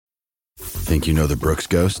Think you know the Brooks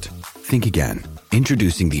Ghost? Think again.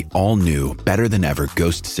 Introducing the all-new, better-than-ever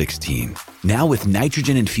Ghost 16. Now with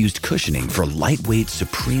nitrogen-infused cushioning for lightweight,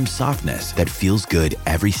 supreme softness that feels good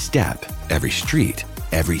every step, every street,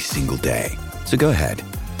 every single day. So go ahead,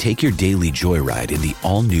 take your daily joyride in the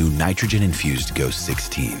all-new nitrogen-infused Ghost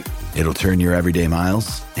 16. It'll turn your everyday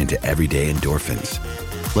miles into everyday endorphins.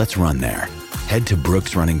 Let's run there. Head to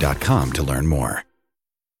brooksrunning.com to learn more.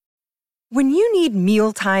 When you need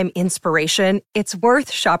mealtime inspiration, it's worth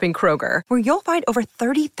shopping Kroger, where you'll find over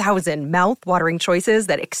 30,000 mouth-watering choices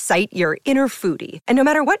that excite your inner foodie. And no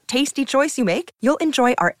matter what tasty choice you make, you'll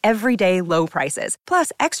enjoy our everyday low prices,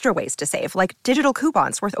 plus extra ways to save, like digital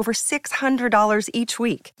coupons worth over $600 each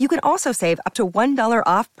week. You can also save up to $1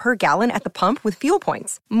 off per gallon at the pump with fuel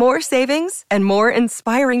points. More savings and more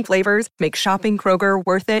inspiring flavors make shopping Kroger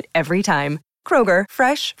worth it every time. Kroger,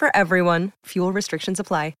 fresh for everyone. Fuel restrictions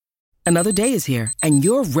apply. Another day is here, and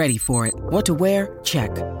you're ready for it. What to wear? Check.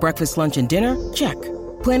 Breakfast, lunch, and dinner? Check.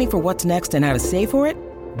 Planning for what's next and how to save for it?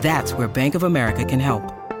 That's where Bank of America can help.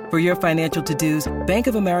 For your financial to-dos, Bank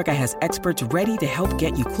of America has experts ready to help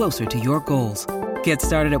get you closer to your goals. Get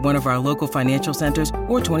started at one of our local financial centers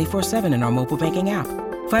or 24/7 in our mobile banking app.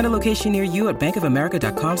 Find a location near you at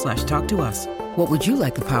bankofamerica.com/talktous. What would you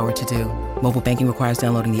like the power to do? Mobile banking requires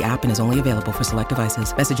downloading the app and is only available for select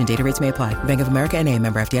devices. Message and data rates may apply. Bank of America N.A.,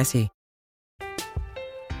 member FDIC.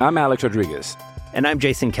 I'm Alex Rodriguez. And I'm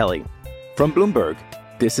Jason Kelly. From Bloomberg,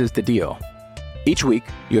 this is The Deal. Each week,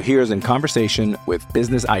 you'll hear us in conversation with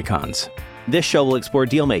business icons. This show will explore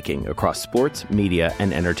deal-making across sports, media,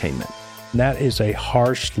 and entertainment. That is a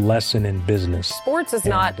harsh lesson in business. Sports is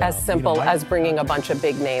not as simple as bringing a bunch of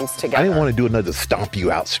big names together. I didn't want to do another stomp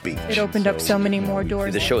you out speech. It opened up so many more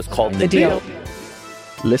doors. The show is called The Deal.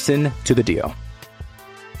 Listen to The Deal.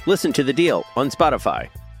 Listen to The Deal on Spotify.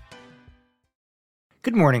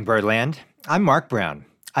 Good morning, Birdland. I'm Mark Brown.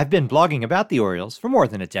 I've been blogging about the Orioles for more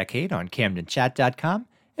than a decade on CamdenChat.com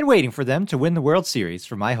and waiting for them to win the World Series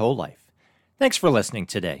for my whole life. Thanks for listening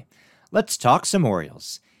today. Let's talk some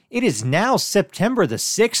Orioles. It is now September the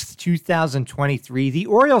 6th, 2023. The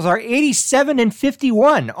Orioles are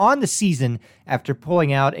 87-51 on the season after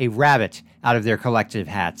pulling out a rabbit out of their collective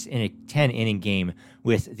hats in a 10-inning game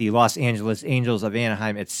with the Los Angeles Angels of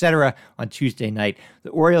Anaheim, etc. on Tuesday night. The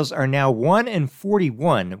Orioles are now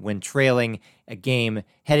 1-41 when trailing a game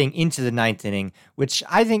heading into the ninth inning, which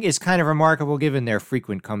I think is kind of remarkable given their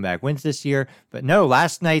frequent comeback wins this year. But no,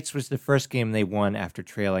 last night's was the first game they won after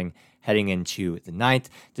trailing heading into the ninth.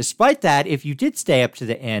 Despite that, if you did stay up to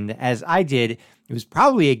the end, as I did, it was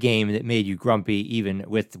probably a game that made you grumpy even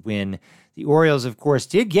with the win. The Orioles, of course,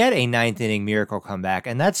 did get a ninth-inning miracle comeback,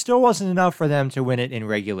 and that still wasn't enough for them to win it in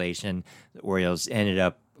regulation. The Orioles ended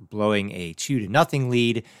up blowing a 2-0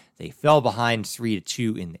 lead. They fell behind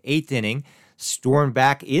 3-2 in the eighth inning, stormed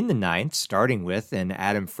back in the ninth, starting with an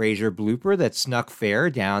Adam Frazier blooper that snuck fair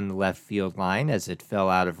down the left field line as it fell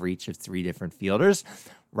out of reach of three different fielders.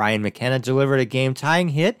 Ryan McKenna delivered a game-tying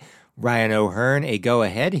hit. Ryan O'Hearn a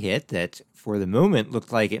go-ahead hit that, for the moment,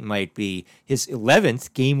 looked like it might be his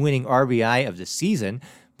 11th game-winning RBI of the season.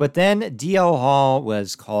 But then D.L. Hall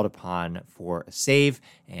was called upon for a save,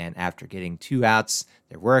 and after getting two outs,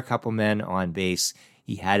 there were a couple men on base.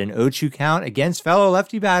 He had an 0-2 count against fellow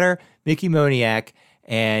lefty batter Mickey Moniak,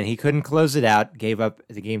 and he couldn't close it out, gave up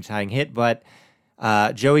the game-tying hit, but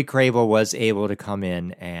Joey Crable was able to come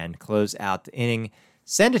in and close out the inning,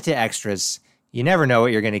 send it to extras. You never know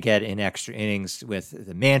what you're going to get in extra innings with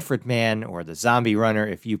the Manfred man or the zombie runner,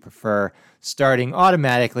 if you prefer, starting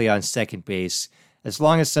automatically on second base. As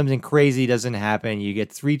long as something crazy doesn't happen, you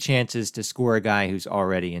get three chances to score a guy who's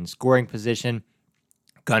already in scoring position.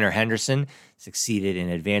 Gunnar Henderson succeeded in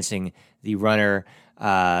advancing the runner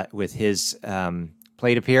with his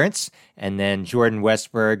plate appearance, and then Jordan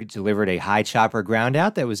Westberg delivered a high chopper ground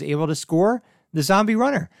out that was able to score the zombie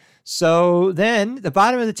runner. So then, the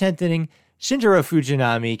bottom of the 10th inning, Shinjiro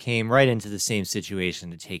Fujinami came right into the same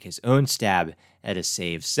situation to take his own stab at a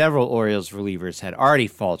save. Several Orioles relievers had already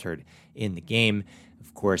faltered in the game.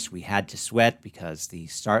 Of course, we had to sweat because the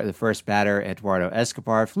first batter, Eduardo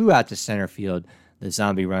Escobar, flew out to center field. The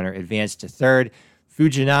zombie runner advanced to third.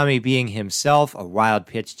 Fujinami, being himself a wild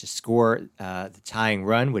pitch to score the tying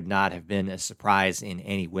run, would not have been a surprise in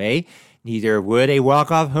any way. Neither would a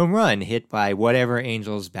walk-off home run hit by whatever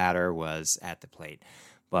Angels batter was at the plate.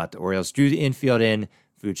 But the Orioles drew the infield in.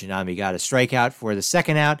 Fujinami got a strikeout for the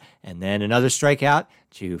second out, and then another strikeout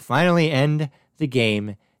to finally end the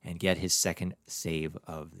game and get his second save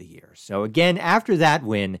of the year. So again, after that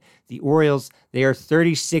win, the Orioles, they are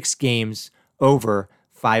 36 games over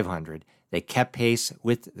 500. They kept pace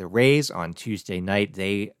with the Rays on Tuesday night.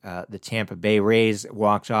 The Tampa Bay Rays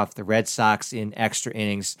walked off the Red Sox in extra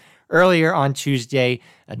innings earlier on Tuesday.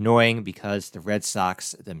 Annoying because the Red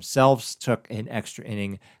Sox themselves took an extra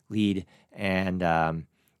inning lead, and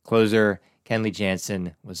closer Kenley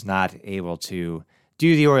Jansen was not able to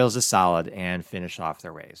do the Orioles a solid and finish off the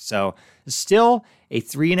Rays. So still a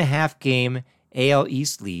 3.5 game AL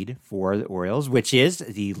East lead for the Orioles, which is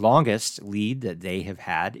the longest lead that they have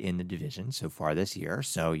had in the division so far this year.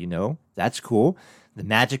 So, that's cool. The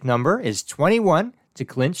magic number is 21 to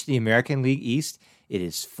clinch the American League East. It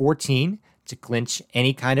is 14 to clinch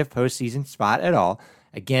any kind of postseason spot at all.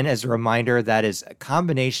 Again, as a reminder, that is a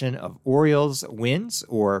combination of Orioles wins,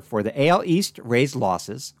 or for the AL East, Rays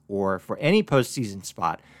losses, or for any postseason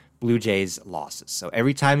spot, Blue Jays losses. So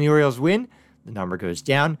every time the Orioles win, the number goes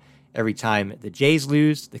down. Every time the Jays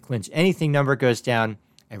lose, the clinch anything number goes down.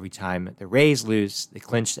 Every time the Rays lose, the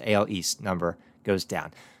clinch the AL East number goes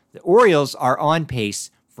down. The Orioles are on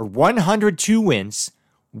pace for 102 wins,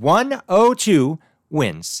 102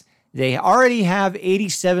 wins. They already have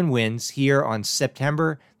 87 wins here on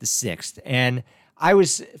September the 6th. And I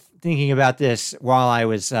was thinking about this while I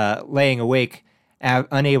was laying awake,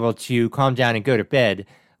 unable to calm down and go to bed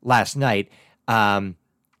last night. There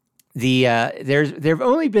have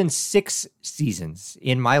only been 6 seasons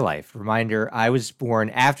in my life. Reminder, I was born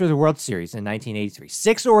after the World Series in 1983.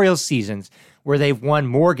 6 Orioles seasons where they've won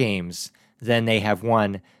more games than they have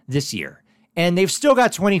won this year. And they've still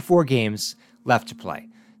got 24 games left to play.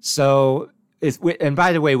 So, and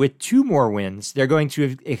by the way, with 2 more wins, they're going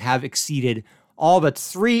to have exceeded all but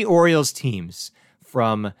 3 Orioles teams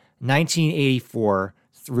from 1984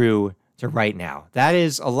 through to right now. That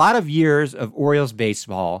is a lot of years of Orioles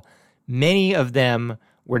baseball. Many of them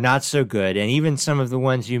were not so good, and even some of the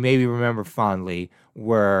ones you maybe remember fondly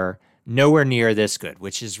were nowhere near this good,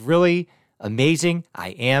 which is really amazing. I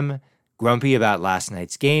am grumpy about last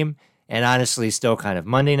night's game, and honestly still kind of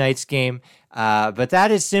Monday night's game, but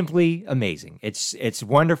that is simply amazing. It's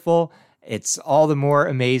wonderful. It's all the more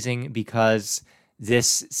amazing because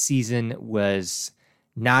this season was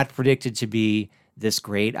not predicted to be this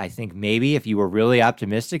great. I think maybe if you were really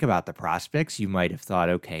optimistic about the prospects, you might have thought,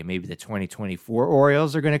 okay, maybe the 2024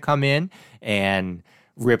 Orioles are going to come in and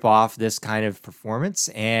rip off this kind of performance.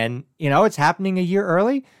 And, it's happening a year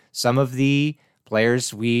early. Some of the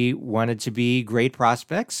players we wanted to be great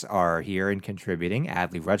prospects are here and contributing.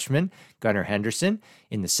 Adley Rutschman, Gunnar Henderson.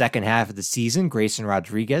 In the second half of the season, Grayson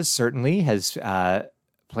Rodriguez certainly has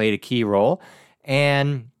played a key role.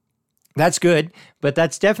 And that's good, but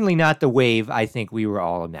that's definitely not the wave I think we were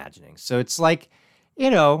all imagining. So it's like,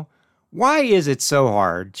 why is it so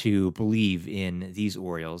hard to believe in these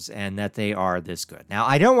Orioles and that they are this good? Now,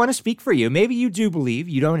 I don't want to speak for you. Maybe you do believe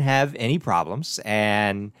you don't have any problems.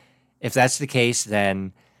 And if that's the case,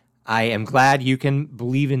 then I am glad you can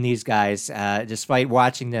believe in these guys, despite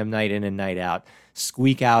watching them night in and night out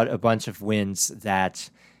squeak out a bunch of wins that,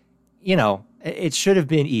 it should have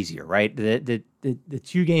been easier, right? The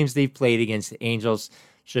 2 games they've played against the Angels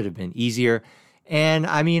should have been easier. And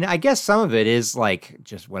I mean, I guess some of it is like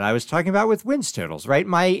just what I was talking about with wins totals, right?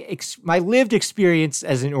 My lived experience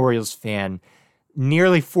as an Orioles fan,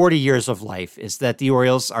 nearly 40 years of life, is that the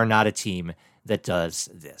Orioles are not a team that does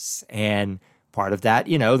this. And part of that,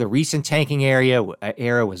 the recent tanking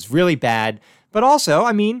era was really bad. But also,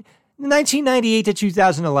 I mean, 1998 to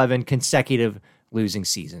 2011 consecutive losing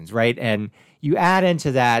seasons, right? And you add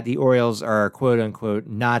into that, the Orioles are quote unquote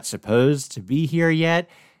not supposed to be here yet.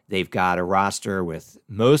 They've got a roster with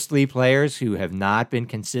mostly players who have not been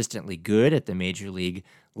consistently good at the major league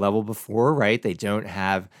level before, right? They don't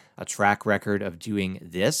have a track record of doing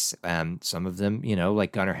this. Some of them,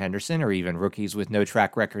 like Gunnar Henderson, or even rookies with no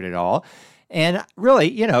track record at all. And really,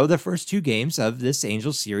 the first 2 games of this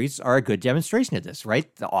Angels series are a good demonstration of this,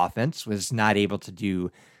 right? The offense was not able to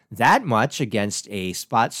do that much against a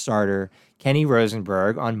spot starter, Kenny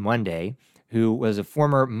Rosenberg, on Monday, who was a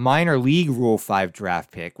former minor league Rule 5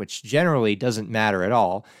 draft pick, which generally doesn't matter at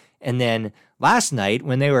all. And then last night,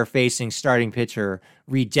 when they were facing starting pitcher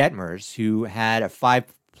Reed Detmers, who had a 5+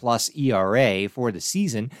 ERA for the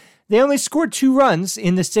season, they only scored 2 runs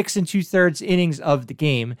in the 6 2/3 innings of the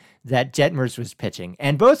game that Detmers was pitching.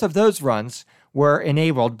 And both of those runs were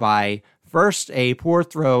enabled by first a poor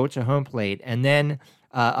throw to home plate and then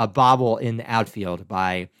a bobble in the outfield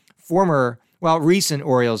by recent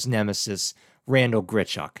Orioles nemesis, Randall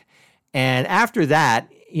Grichuk. And after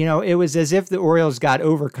that, it was as if the Orioles got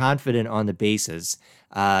overconfident on the bases.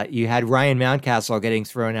 You had Ryan Mountcastle getting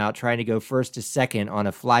thrown out, trying to go first to second on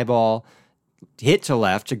a fly ball hit to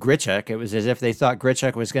left to Grichuk. It was as if they thought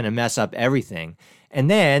Grichuk was going to mess up everything. And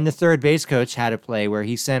then the third base coach had a play where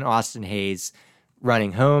he sent Austin Hayes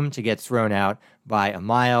running home to get thrown out by a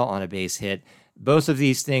mile on a base hit. Both of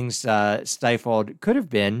these things stifled could have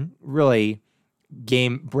been really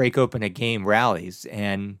break open a game rallies,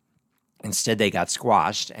 and instead they got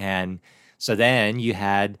squashed. And so then you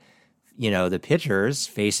had, the pitchers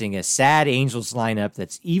facing a sad Angels lineup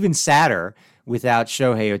that's even sadder without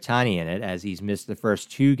Shohei Ohtani in it, as he's missed the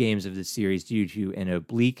first 2 games of the series due to an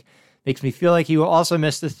oblique. Makes me feel like he will also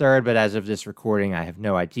miss the third, but as of this recording, I have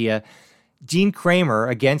no idea. Dean Kramer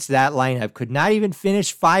against that lineup could not even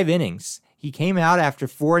finish 5 innings. He came out after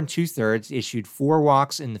 4 2/3, issued 4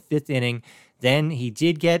 walks in the 5th inning. Then he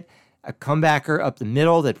did get a comebacker up the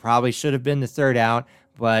middle that probably should have been the third out,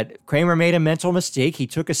 but Kramer made a mental mistake. He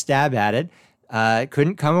took a stab at it,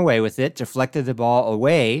 couldn't come away with it, deflected the ball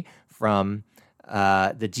away from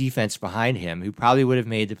the defense behind him, who probably would have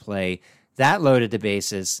made the play. That loaded the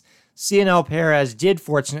bases. Cionel Perez did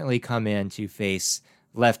fortunately come in to face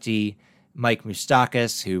lefty Mike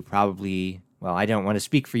Moustakas, who probably, I don't want to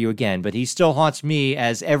speak for you again, but he still haunts me,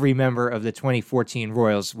 as every member of the 2014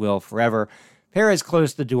 Royals will forever. Perez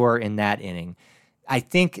closed the door in that inning. I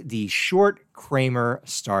think the short Kramer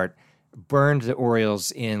start burned the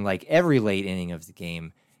Orioles in like every late inning of the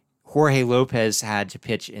game. Jorge Lopez had to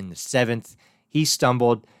pitch in the 7th. He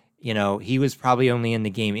stumbled. He was probably only in the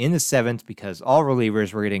game in the 7th because all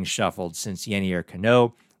relievers were getting shuffled since Yenier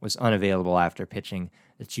Cano was unavailable after pitching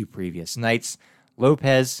the 2 previous nights.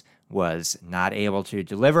 Lopez was not able to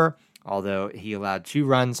deliver, although he allowed 2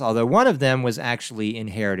 runs, although one of them was actually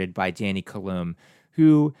inherited by Danny Colomé,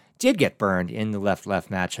 who did get burned in the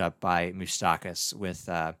left-left matchup by Moustakas with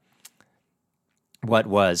what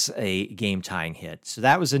was a game-tying hit. So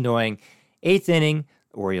that was annoying. 8th inning,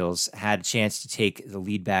 Orioles had a chance to take the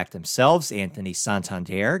lead back themselves. Anthony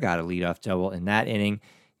Santander got a leadoff double in that inning.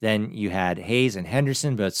 Then you had Hayes and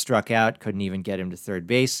Henderson both struck out, couldn't even get him to third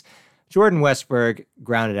base. Jordan Westburg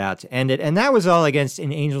grounded out to end it, and that was all against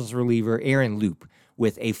an Angels reliever, Aaron Loup,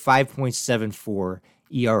 with a 5.74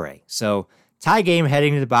 ERA. So tie game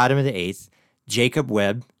heading to the bottom of the 8th. Jacob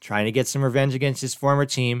Webb, trying to get some revenge against his former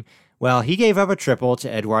team, he gave up a triple to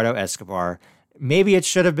Eduardo Escobar. Maybe it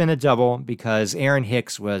should have been a double because Aaron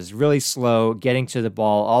Hicks was really slow getting to the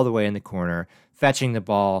ball all the way in the corner, fetching the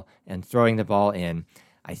ball and throwing the ball in.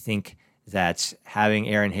 I think that having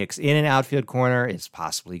Aaron Hicks in an outfield corner is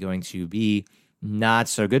possibly going to be not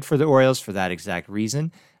so good for the Orioles for that exact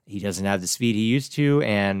reason. He doesn't have the speed he used to,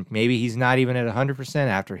 and maybe he's not even at 100%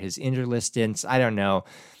 after his injured list stints. I don't know.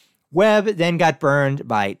 Webb then got burned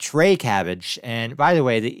by Trey Cabbage. And by the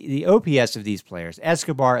way, the OPS of these players,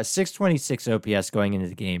 Escobar, a 626 OPS going into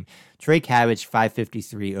the game. Trey Cabbage,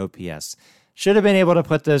 553 OPS. Should have been able to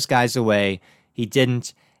put those guys away. He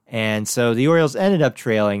didn't. And so the Orioles ended up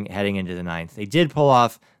trailing heading into the 9th. They did pull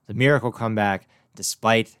off the miracle comeback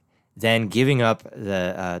despite then giving up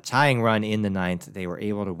the tying run in the 9th. They were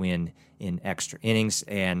able to win in extra innings.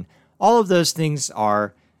 And all of those things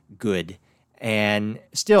are good. And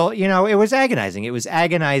still, it was agonizing. It was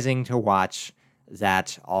agonizing to watch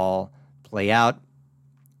that all play out.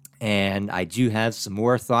 And I do have some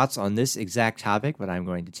more thoughts on this exact topic, but I'm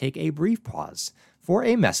going to take a brief pause for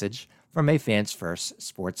a message from a Fans First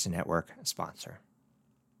Sports Network sponsor.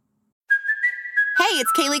 Hey,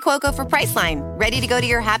 it's Kaylee Cuoco for Priceline. Ready to go to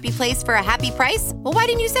your happy place for a happy price? Well, why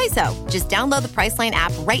didn't you say so? Just download the Priceline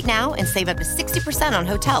app right now and save up to 60% on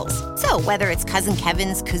hotels. So whether it's Cousin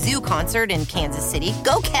Kevin's Kazoo Concert in Kansas City,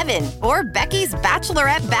 go Kevin, or Becky's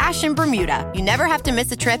Bachelorette Bash in Bermuda, you never have to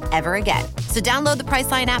miss a trip ever again. So download the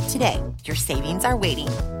Priceline app today. Your savings are waiting.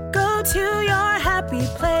 Go to your happy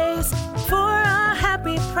place for a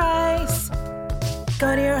happy price.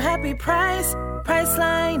 Go to your happy price,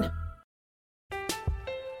 Priceline.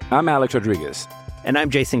 I'm Alex Rodriguez. And I'm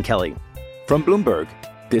Jason Kelly. From Bloomberg,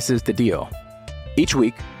 this is The Deal. Each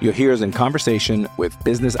week, you'll hear us in conversation with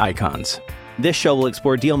business icons. This show will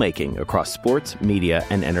explore deal-making across sports, media,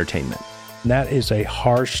 and entertainment. That is a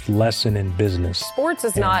harsh lesson in business. Sports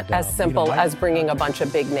is not as simple as bringing a bunch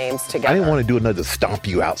of big names together. I didn't want to do another stomp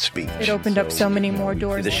you out speech. It opened up so many more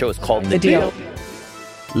doors. The show is called The Deal.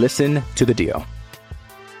 Listen to The Deal.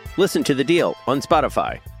 Listen to The Deal on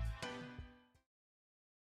Spotify.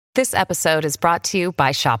 This episode is brought to you by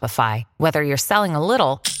Shopify. Whether you're selling a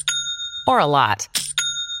little or a lot,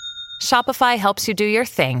 Shopify helps you do your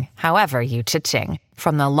thing, however you cha-ching.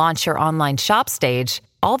 From the launch your online shop stage,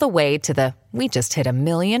 all the way to the we just hit 1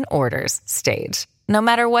 million orders stage. No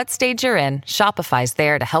matter what stage you're in, Shopify's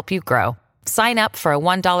there to help you grow. Sign up for a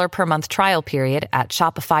 $1 per month trial period at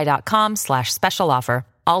shopify.com/special offer,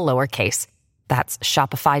 all lowercase. That's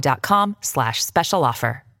shopify.com/special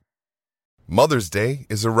offer. Mother's Day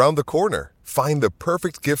is around the corner. Find the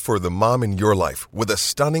perfect gift for the mom in your life with a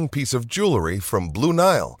stunning piece of jewelry from Blue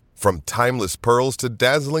Nile. From timeless pearls to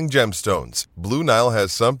dazzling gemstones, Blue Nile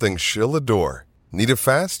has something she'll adore. Need it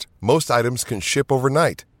fast? Most items can ship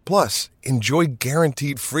overnight. Plus, enjoy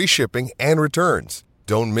guaranteed free shipping and returns.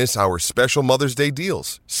 Don't miss our special Mother's Day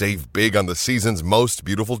deals. Save big on the season's most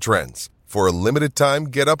beautiful trends. For a limited time,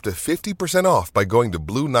 get up to 50% off by going to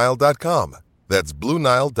BlueNile.com. That's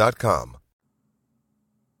BlueNile.com.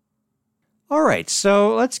 All right,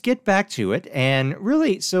 so let's get back to it. And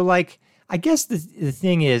really, so like, I guess the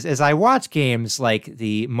thing is, as I watch games like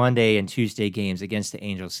the Monday and Tuesday games against the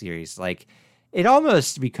Angels series, like, it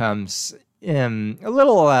almost becomes a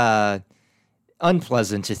little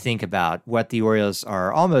unpleasant to think about what the Orioles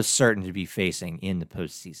are almost certain to be facing in the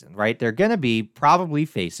postseason, right? They're going to be probably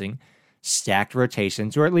facing stacked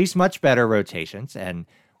rotations, or at least much better rotations. And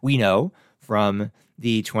we know from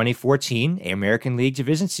the 2014 American League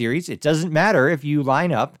Division Series, it doesn't matter if you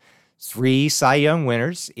line up 3 Cy Young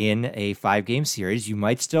winners in a 5-game series, you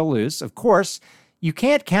might still lose. Of course, you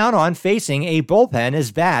can't count on facing a bullpen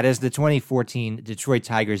as bad as the 2014 Detroit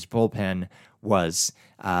Tigers bullpen was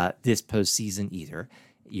this postseason either.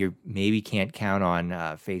 You maybe can't count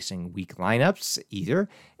on facing weak lineups either.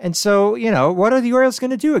 And so, what are the Orioles going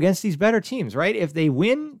to do against these better teams, right? If they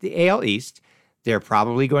win the AL East, they're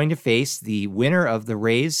probably going to face the winner of the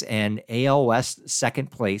Rays and AL West second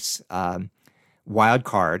place wild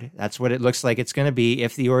card. That's what it looks like it's going to be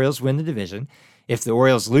if the Orioles win the division. If the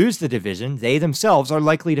Orioles lose the division, they themselves are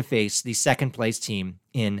likely to face the second place team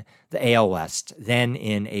in the AL West, then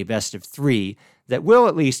in a best of 3 that will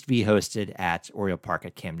at least be hosted at Oriole Park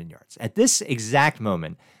at Camden Yards. At this exact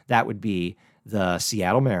moment, that would be the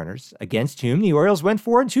Seattle Mariners, against whom the Orioles went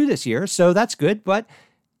 4-2 this year, so that's good. But,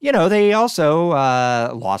 they also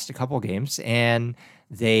lost a couple games, and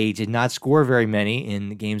they did not score very many in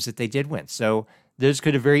the games that they did win. So those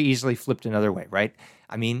could have very easily flipped another way, right?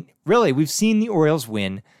 I mean, really, we've seen the Orioles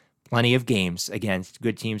win plenty of games against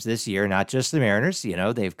good teams this year, not just the Mariners.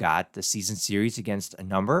 They've got the season series against a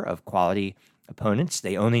number of quality opponents.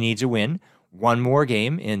 They only need to win one more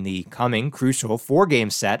game in the coming crucial 4-game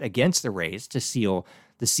set against the Rays to seal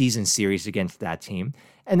the season series against that team.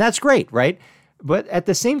 And that's great, right? But at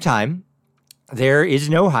the same time, there is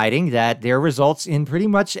no hiding that their results in pretty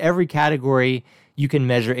much every category you can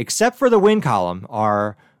measure, except for the win column,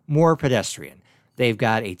 are more pedestrian. They've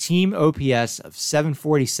got a team OPS of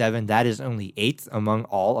 747. That is only 8th among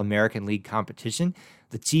all American League competition.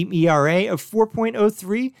 The team ERA of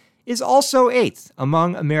 4.03 is also 8th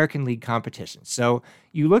among American League competition. So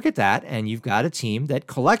you look at that, and you've got a team that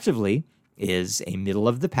collectively is a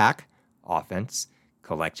middle-of-the-pack offense,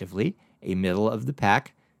 collectively a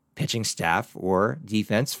middle-of-the-pack pitching staff or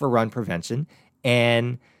defense for run prevention,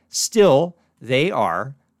 and still they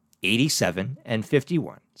are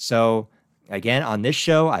 87-51. So again, on this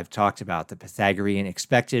show, I've talked about the Pythagorean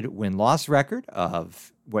expected win-loss record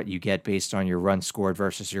of what you get based on your runs scored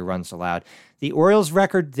versus your runs allowed. The Orioles'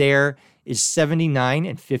 record there is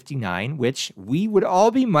 79-59, which we would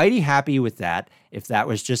all be mighty happy with that if that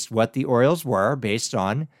was just what the Orioles were based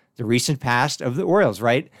on the recent past of the Orioles,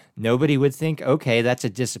 right? Nobody would think, okay, that's a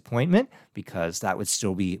disappointment, because that would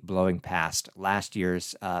still be blowing past last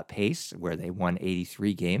year's pace where they won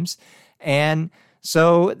 83 games. And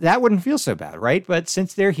so that wouldn't feel so bad, right? But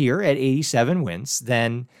since they're here at 87 wins,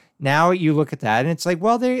 then now you look at that and it's like,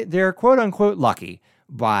 well, they're quote unquote lucky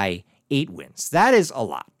by 8 wins. That is a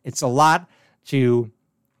lot. It's a lot to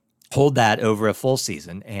hold that over a full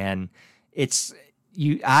season. And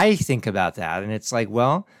I think about that and it's like,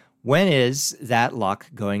 well, when is that luck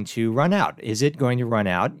going to run out? Is it going to run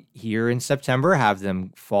out here in September, have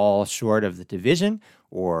them fall short of the division?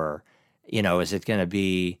 Or, is it going to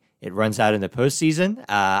be, it runs out in the postseason?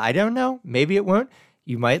 I don't know. Maybe it won't.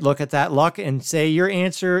 You might look at that luck and say your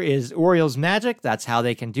answer is Orioles magic. That's how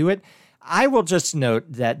they can do it. I will just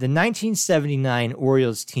note that the 1979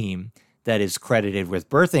 Orioles team that is credited with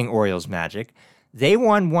birthing Orioles magic, they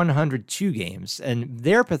won 102 games, and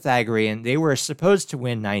their Pythagorean, they were supposed to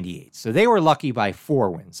win 98. So they were lucky by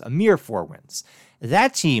 4 wins, a mere 4 wins.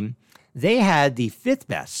 That team, they had the 5th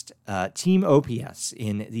best team OPS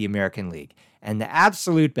in the American League and the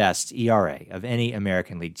absolute best ERA of any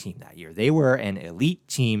American League team that year. They were an elite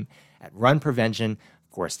team at run prevention.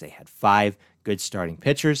 Of course, they had 5 good starting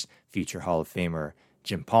pitchers, future Hall of Famer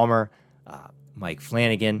Jim Palmer, Mike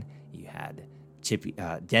Flanagan. You had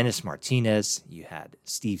Dennis Martinez, you had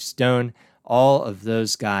Steve Stone, all of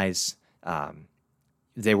those guys,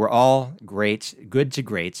 they were all great, good to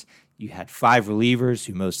great. You had 5 relievers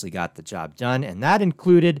who mostly got the job done, and that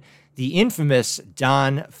included the infamous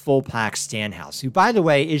Don Fullpack Stanhouse, who, by the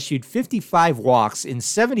way, issued 55 walks in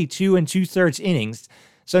 72 2/3 innings.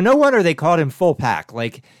 So no wonder they called him Fullpack.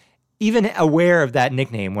 Like, even aware of that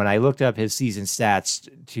nickname, when I looked up his season stats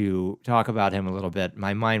to talk about him a little bit,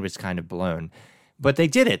 my mind was kind of blown. But they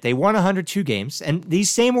did it. They won 102 games, and these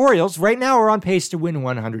same Orioles right now are on pace to win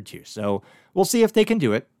 102. So we'll see if they can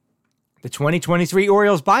do it. The 2023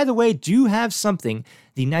 Orioles, by the way, do have something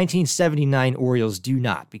the 1979 Orioles do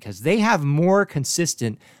not, because they have more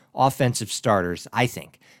consistent offensive starters, I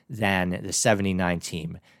think, than the 79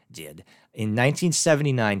 team did. In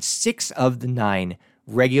 1979, 6 of the 9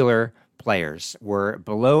 regular players were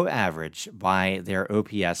below average by their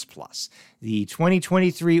OPS plus. The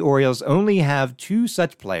 2023 Orioles only have 2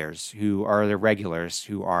 such players who are the regulars,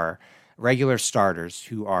 who are regular starters,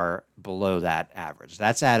 who are below that average.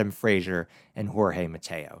 That's Adam Frazier and Jorge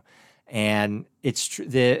Mateo. And it's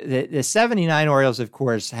the 79 Orioles, of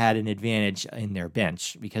course, had an advantage in their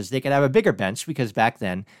bench because they could have a bigger bench, because back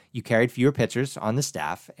then you carried fewer pitchers on the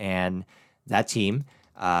staff, and that team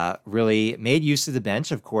really made use of the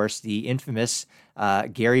bench. Of course, the infamous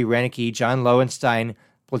Gary Renicky, John Lowenstein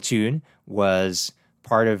platoon was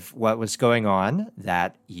part of what was going on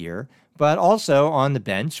that year. But also on the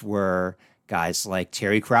bench were guys like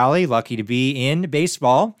Terry Crowley, lucky to be in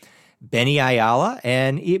baseball, Benny Ayala,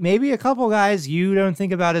 and maybe a couple guys you don't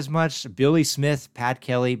think about as much, Billy Smith, Pat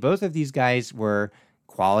Kelly. Both of these guys were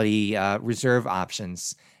quality reserve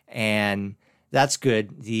options, and that's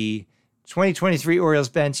good. The 2023 Orioles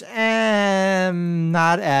bench,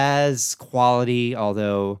 not as quality,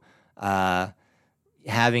 although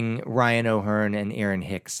having Ryan O'Hearn and Aaron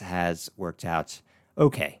Hicks has worked out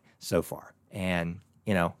okay so far. And,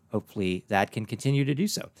 hopefully that can continue to do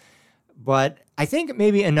so. But I think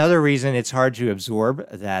maybe another reason it's hard to absorb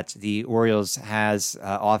that the Orioles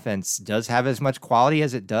offense does have as much quality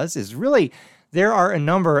as it does is really there are a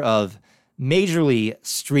number of majorly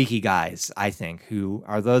streaky guys, I think, who,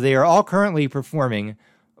 although they are all currently performing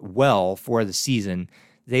well for the season,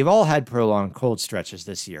 they've all had prolonged cold stretches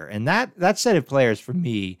this year. And that set of players for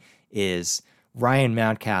me is Ryan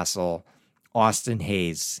Mountcastle, Austin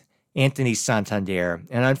Hayes, Anthony Santander,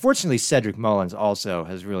 and unfortunately Cedric Mullins also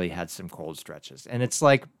has really had some cold stretches. And it's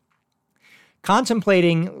like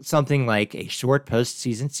contemplating something like a short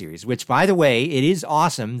postseason series, which, by the way, it is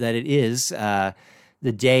awesome that it is the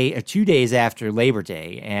day or 2 days after Labor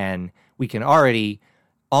Day, and we can already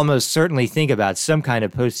almost certainly think about some kind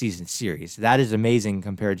of postseason series. That is amazing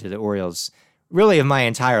compared to the Orioles, really, of my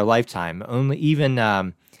entire lifetime. Only even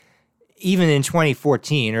in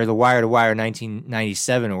 2014 or the wire-to-wire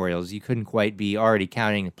 1997 Orioles, you couldn't quite be already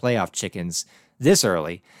counting the playoff chickens this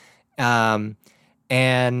early.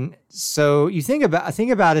 And so you think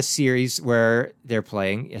about a series where they're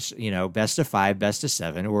playing, best of 5, best of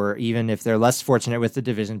 7, or even if they're less fortunate with the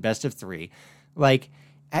division, best of 3. Like,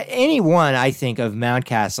 any one, I think, of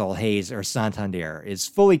Mountcastle, Hayes, or Santander is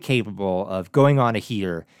fully capable of going on a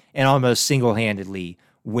heater and almost single-handedly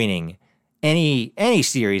winning any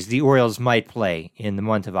series the Orioles might play in the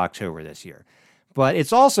month of October this year. But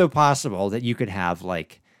it's also possible that you could have,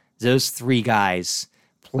 like, those 3 guys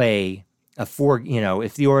play a 4,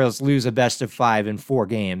 if the Orioles lose a best of 5 in 4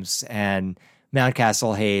 games and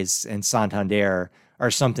Mountcastle, Hayes, and Santander are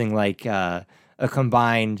something like a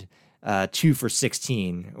combined 2 for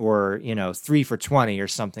 16 or, 3 for 20 or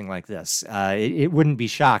something like this. It wouldn't be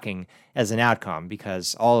shocking as an outcome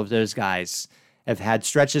because all of those guys have had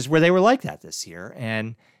stretches where they were like that this year.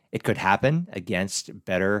 And it could happen against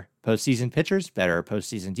better postseason pitchers, better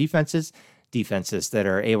postseason defenses that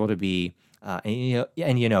are able to be,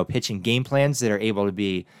 pitching game plans that are able to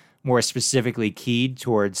be more specifically keyed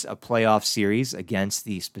towards a playoff series against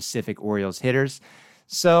the specific Orioles hitters.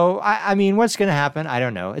 So, I mean, what's going to happen? I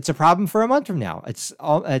don't know. It's a problem for a month from now. It's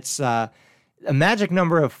a magic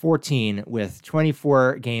number of 14 with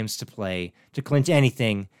 24 games to play to clinch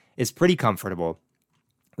anything is pretty comfortable.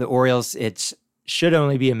 The Orioles, it should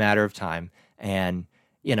only be a matter of time. And,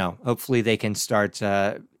 hopefully they can start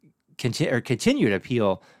continue to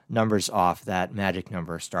peel numbers off that magic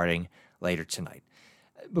number starting later tonight.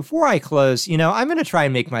 Before I close, I'm going to try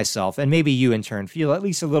and make myself, and maybe you in turn, feel at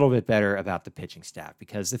least a little bit better about the pitching staff,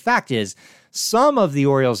 because the fact is some of the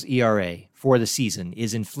Orioles' ERA for the season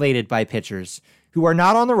is inflated by pitchers who are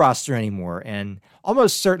not on the roster anymore and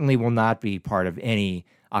almost certainly will not be part of any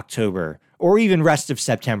October or even rest of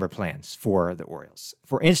September plans for the Orioles.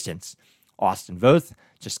 For instance, Austin Voth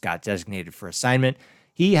just got designated for assignment.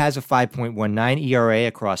 He has a 5.19 ERA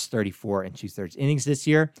across 34 2/3 innings this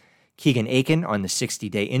year. Keegan Aiken on the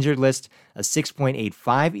 60-day injured list, a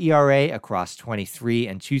 6.85 ERA across 23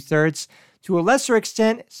 and 2/3. To a lesser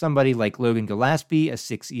extent, somebody like Logan Gillespie, a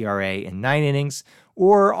 6 ERA in 9 innings,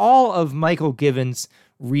 or all of Michael Givens,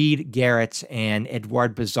 Reed Garrett, and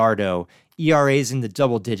Eduard Bazardo, ERAs in the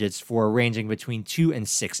double digits for ranging between 2 and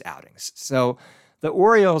 6 outings. So the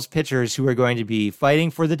Orioles pitchers who are going to be fighting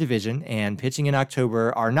for the division and pitching in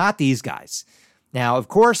October are not these guys. Now, of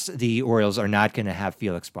course, the Orioles are not going to have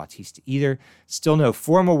Felix Bautista either. Still no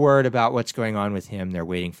formal word about what's going on with him. They're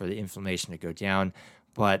waiting for the inflammation to go down.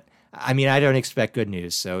 But, I mean, I don't expect good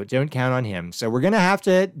news, so don't count on him. So we're going to have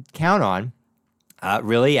to count on,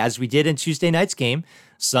 really, as we did in Tuesday night's game,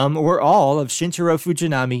 some or all of Shintaro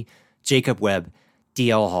Fujinami, Jacob Webb,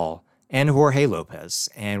 DL Hall, and Jorge Lopez.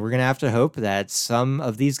 And we're going to have to hope that some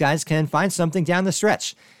of these guys can find something down the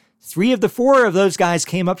stretch. 3 of the 4 of those guys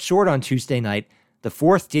came up short on Tuesday night. The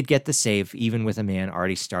 4th did get the save, even with a man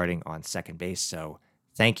already starting on second base. So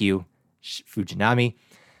thank you, Fujinami.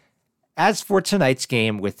 As for tonight's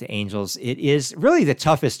game with the Angels, it is really the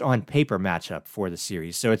toughest on paper matchup for the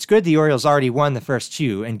series. So it's good the Orioles already won the first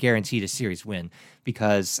 2 and guaranteed a series win,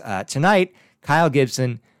 because tonight, Kyle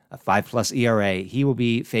Gibson, a 5+ ERA, he will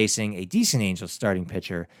be facing a decent Angels starting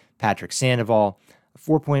pitcher, Patrick Sandoval, a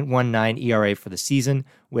 4.19 ERA for the season,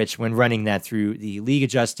 which when running that through the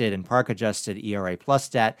league-adjusted and park-adjusted ERA plus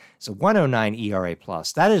stat, is a 109 ERA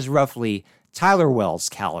plus. That is roughly Tyler Wells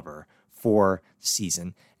caliber for the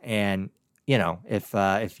season. And, you know,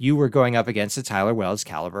 if you were going up against a Tyler Wells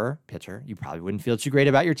caliber pitcher, you probably wouldn't feel too great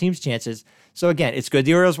about your team's chances. So again, it's good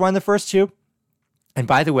the Orioles won the first 2. And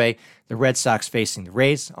by the way, the Red Sox facing the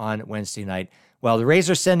Rays on Wednesday night. Well, the Rays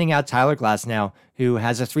are sending out Tyler Glasnow, who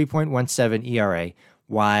has a 3.17 ERA,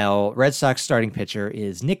 while Red Sox starting pitcher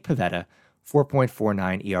is Nick Pivetta,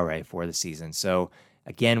 4.49 ERA for the season. So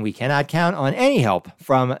again, we cannot count on any help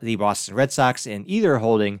from the Boston Red Sox in either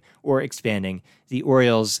holding or expanding the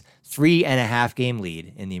Orioles' 3.5-game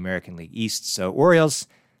lead in the American League East. So Orioles,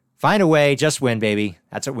 find a way, just win, baby.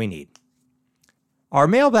 That's what we need. Our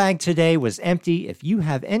mailbag today was empty. If you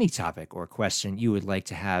have any topic or question you would like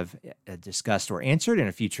to have discussed or answered in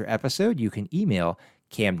a future episode, you can email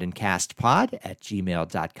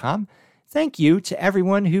camdencastpod@gmail.com. Thank you to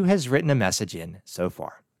everyone who has written a message in so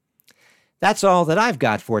far. That's all that I've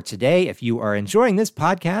got for today. If you are enjoying this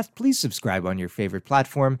podcast, please subscribe on your favorite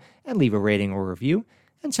platform and leave a rating or review,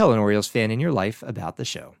 and tell an Orioles fan in your life about the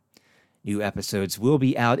show. New episodes will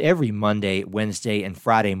be out every Monday, Wednesday, and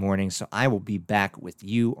Friday morning, so I will be back with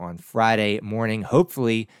you on Friday morning,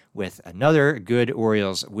 hopefully with another good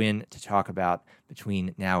Orioles win to talk about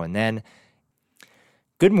between now and then.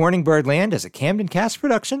 Good Morning Birdland is a Camden Cast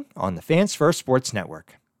production on the Fans First Sports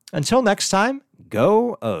Network. Until next time,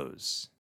 go O's.